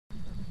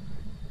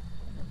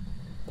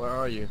Where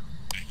are you?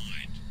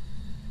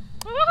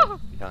 Woo!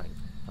 Behind.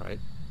 Alright.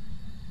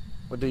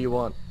 What do you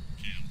want?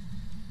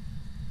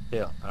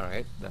 Yeah,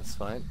 alright, that's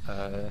fine.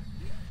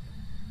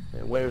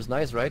 Where's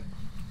nice, right?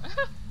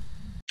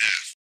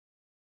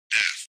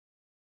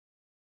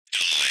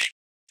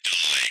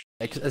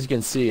 As you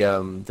can see,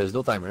 there's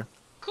no timer.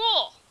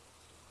 Cool.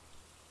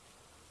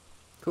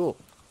 Cool.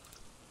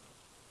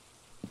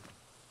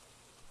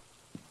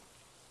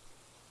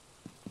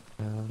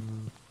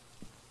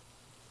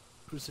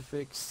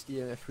 Crucifix,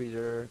 EMF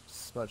reader,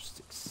 smudge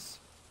sticks.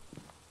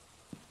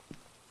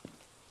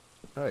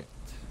 Alright.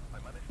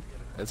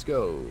 Let's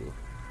go.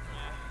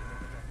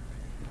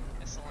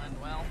 This'll end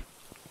well.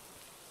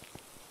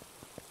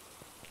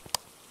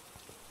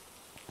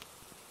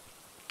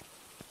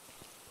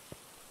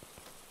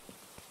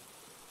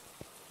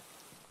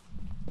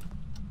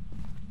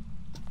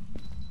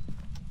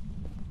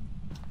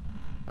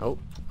 Oh.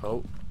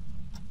 Oh,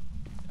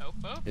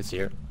 oh. It's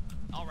here.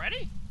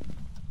 Already?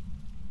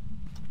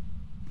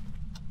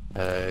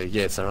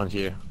 Yeah, it's around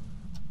here.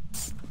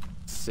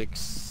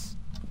 6,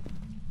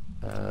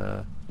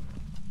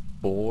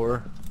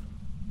 4,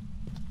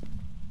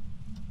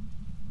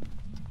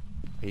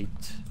 8,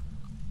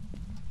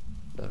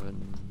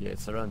 7. Yeah,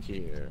 it's around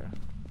here.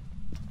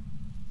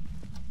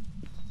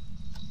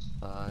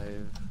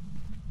 5.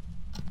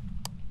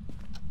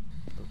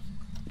 Oops.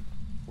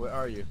 Where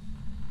are you?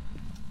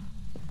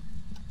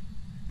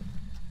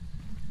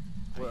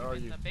 Where are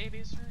In you? the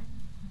baby's room?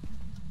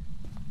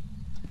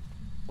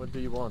 What do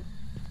you want?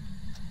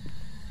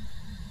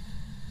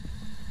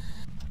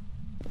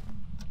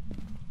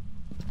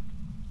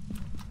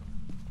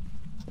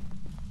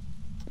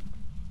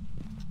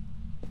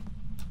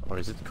 Or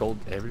is it cold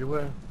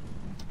everywhere?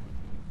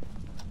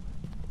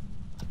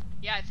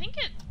 Yeah, I think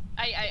it.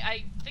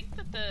 I think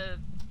that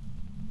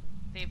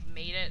they've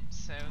made it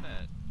so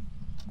that.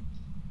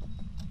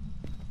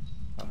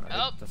 Alright,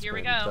 Oh, that's here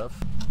we gonna be go. tough.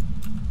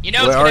 You know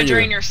Where it's are gonna you?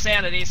 drain your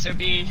sanity, so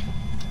be.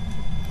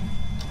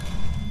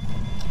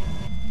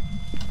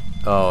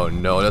 Oh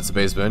no, that's a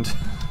basement.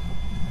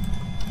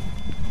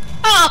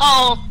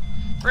 Oh,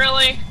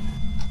 really?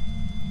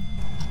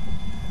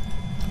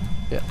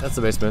 Yeah, that's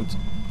the basement.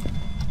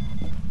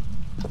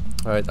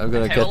 Alright, I'm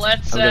gonna Okay, get well,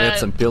 let's, I'm gonna get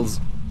some pills.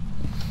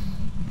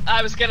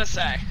 I was gonna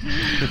say.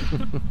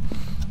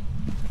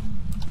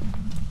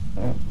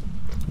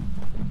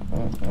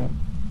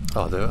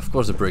 Oh, of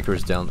course the breaker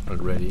is down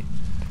already.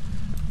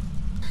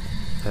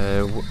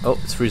 Oh,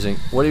 it's freezing.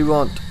 What do you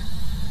want?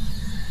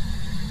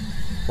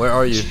 Where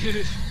are you?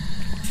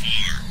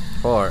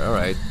 Far.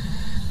 Alright.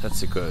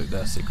 That's a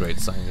great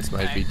sign. This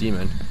might be Okay.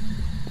 demon.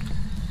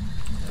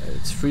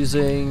 It's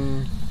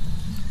freezing.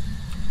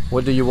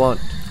 What do you want?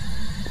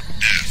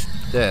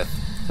 Death.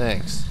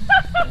 Thanks.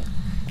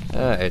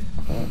 Alright.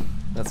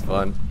 That's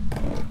fun.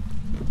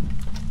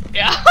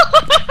 Yeah.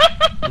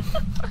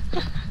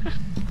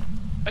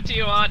 What do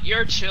you want?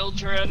 Your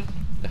children.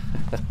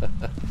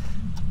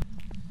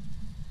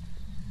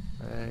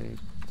 Right,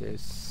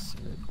 this.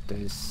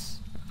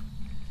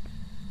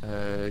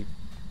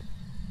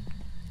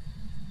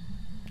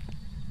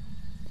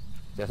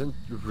 Doesn't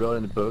run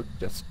in the book,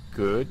 that's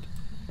good.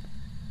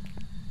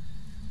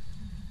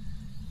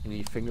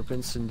 Any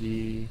fingerprints in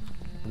the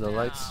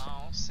lights?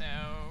 No, so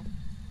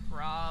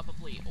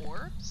probably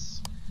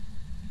orbs.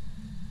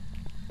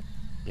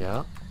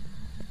 Yeah.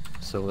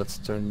 So let's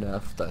turn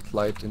off that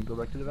light and go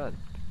back to the van.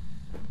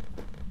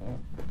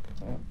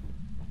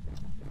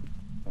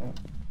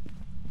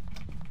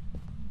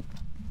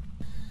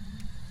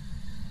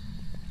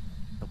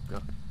 Oh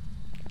god.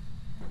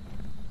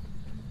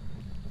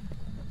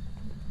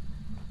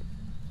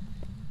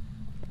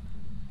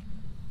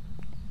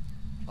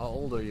 How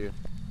old are you?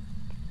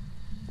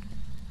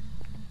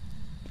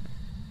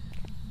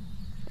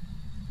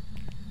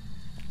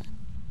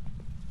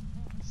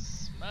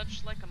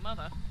 Smudged like a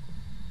mother.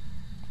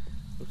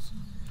 Oops.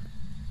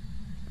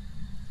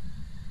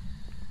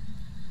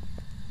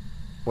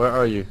 Where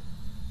are you?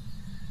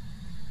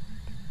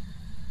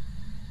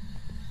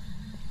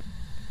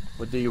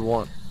 What do you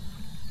want?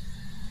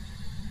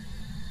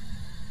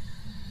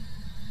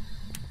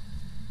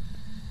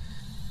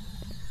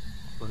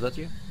 Was that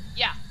you?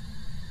 Yeah,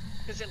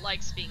 because it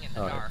likes being in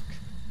the Alright. dark.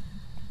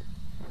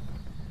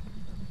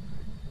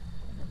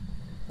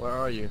 Where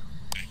are you?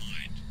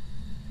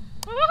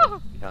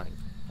 Woo! Behind.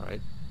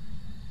 Alright.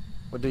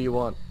 What do you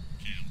want?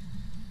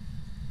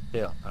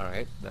 Yeah,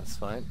 alright, that's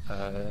fine.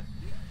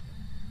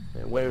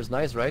 Where's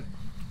nice, right?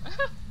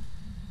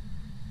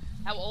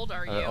 How old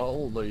are you? How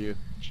old are you?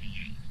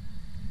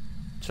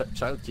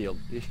 Child kid.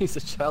 He's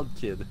a child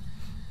kid.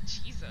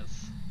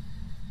 Jesus.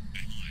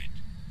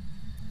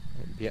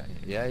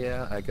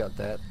 Yeah, I got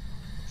that.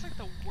 It's like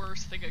the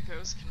worst thing a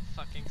ghost can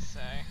fucking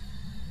say.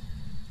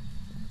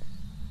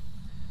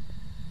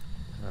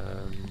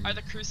 Are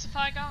the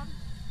crucify gone?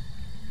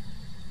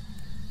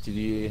 Did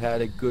you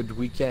had a good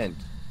weekend?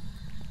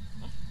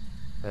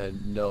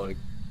 No, the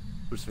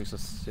crucifix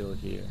is still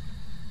here.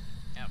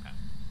 Okay.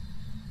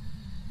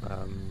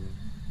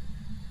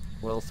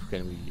 What else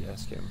can we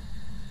ask him?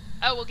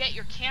 Oh, we'll get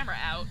your camera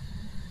out.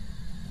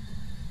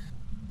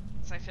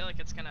 because I feel like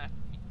it's gonna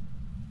be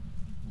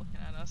looking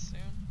at us soon.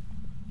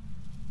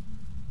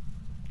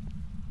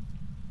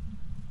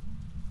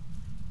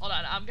 Hold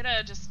on, I'm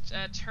gonna just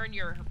turn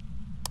your...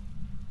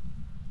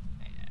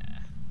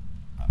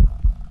 Yeah.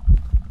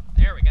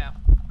 There we go.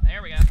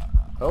 There we go.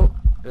 Oh,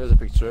 there's a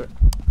picture.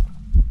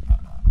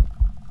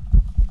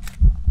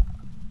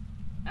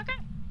 Okay.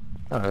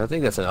 Alright, I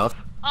think that's enough.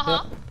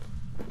 Uh-huh. Yeah.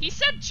 He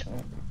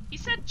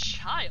said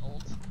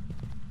child.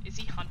 Is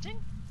he hunting?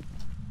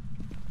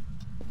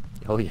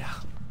 Oh yeah.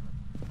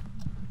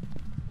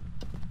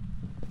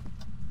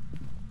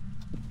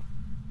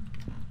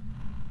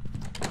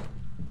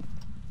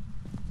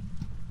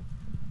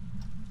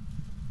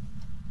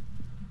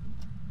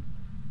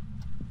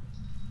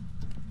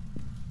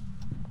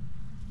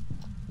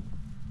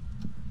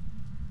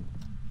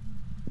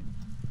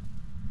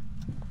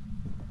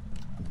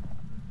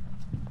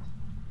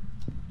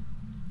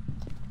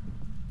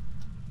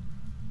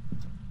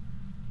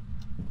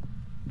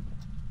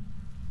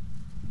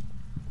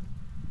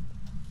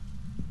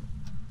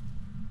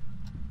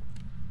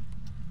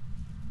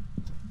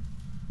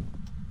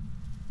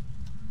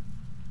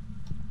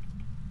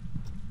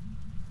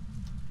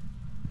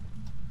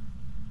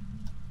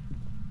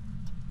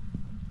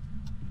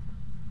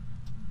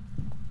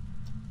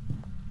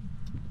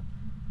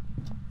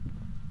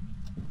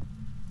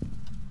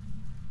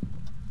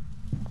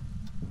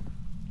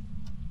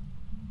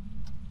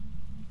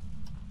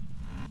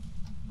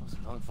 That was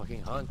a long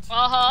fucking hunt.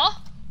 Uh-huh.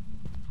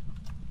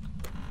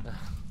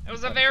 It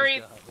was a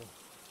very...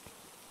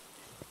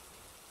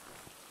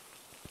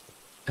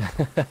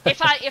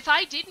 If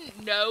I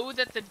didn't know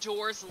that the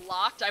door's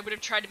locked, I would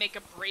have tried to make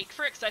a break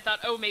for it, because I thought,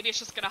 oh, maybe it's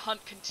just gonna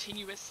hunt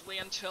continuously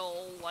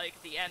until,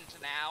 like, the end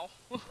now.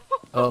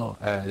 Oh,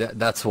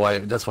 that's why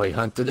he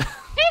hunted.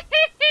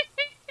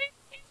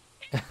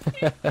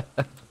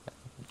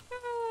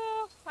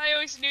 I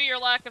always knew your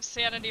lack of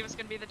sanity was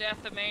gonna be the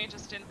death of me,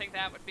 just didn't think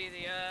that would be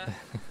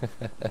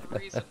the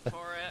reason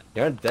for it.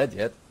 You aren't dead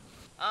yet.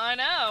 I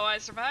know, I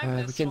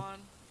survived this we one.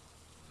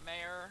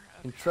 Mayor.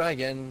 We can try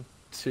again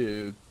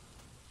to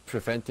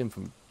prevent him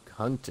from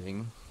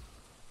hunting.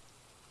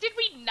 Did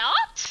we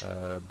not?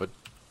 But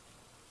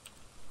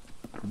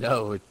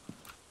no, it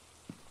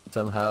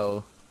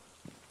somehow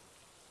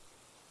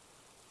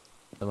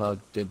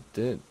did.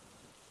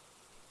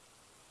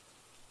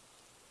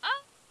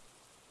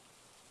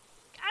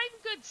 I'm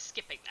good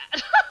skipping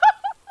that.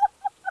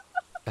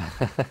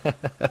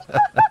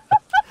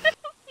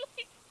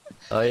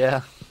 Oh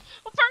yeah.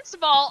 Well, first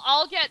of all,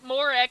 I'll get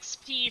more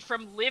XP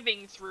from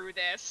living through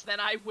this than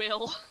I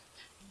will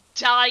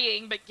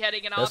dying but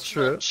getting an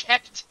optional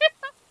objective.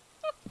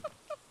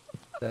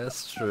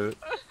 That's true.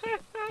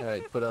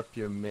 Alright, put up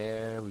your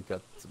mare. We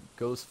got some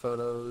ghost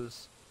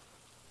photos.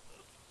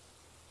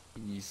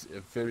 He's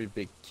a very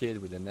big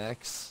kid with an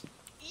axe.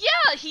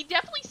 Yeah, he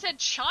definitely said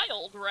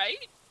child,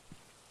 right?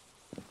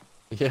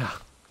 Yeah,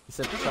 he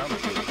said child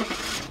kid.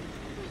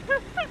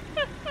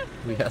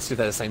 We asked it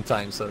at the same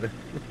time, so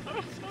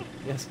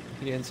yes,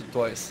 he answered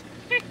twice.